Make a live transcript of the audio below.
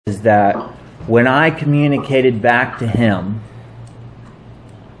is that when I communicated back to him,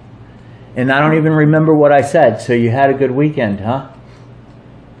 and I don't even remember what I said, so you had a good weekend, huh?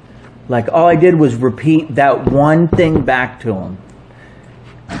 Like, all I did was repeat that one thing back to him.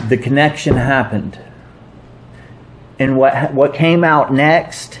 The connection happened. And what came out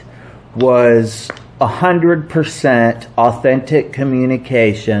next was 100% authentic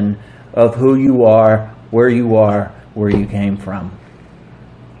communication of who you are, where you came from.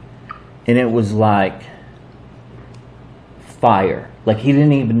 And it was like fire. Like he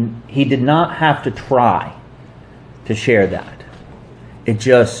did not have to try to share that. It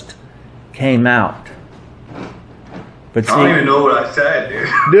just came out. But see, I don't even know what I said,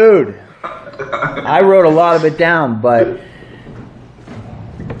 dude. I wrote a lot of it down, but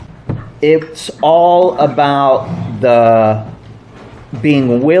it's all about the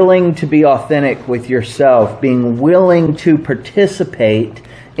being willing to be authentic with yourself, being willing to participate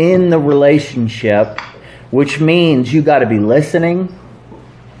in the relationship, which means you got to be listening,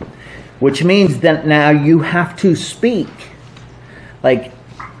 which means that now you have to speak. Like,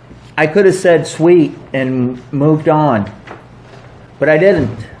 I could have said sweet and moved on, but I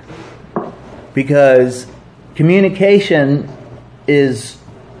didn't, because communication is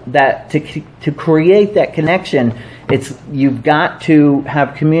that to create that connection, you've got to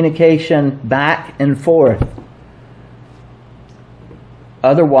have communication back and forth.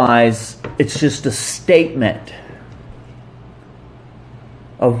 Otherwise, it's just a statement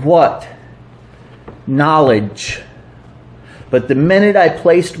of what? Knowledge. But the minute I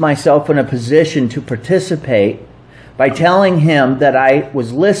placed myself in a position to participate by telling him that I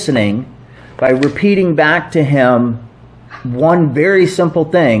was listening, by repeating back to him one very simple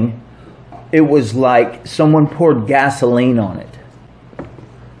thing, it was like someone poured gasoline on it.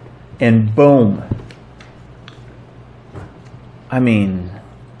 And boom. I mean,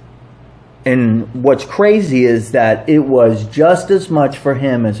 and what's crazy is that it was just as much for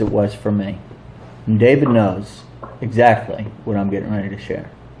him as it was for me. And David knows exactly what I'm getting ready to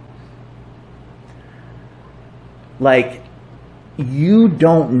share. Like, you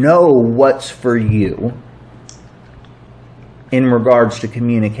don't know what's for you in regards to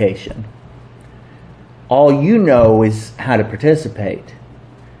communication. All you know is how to participate.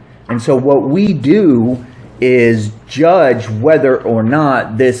 And so what we do is judge whether or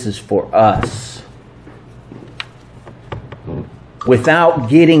not this is for us without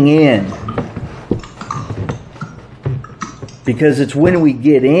getting in. Because it's when we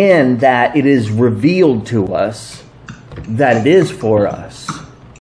get in that it is revealed to us that it is for us.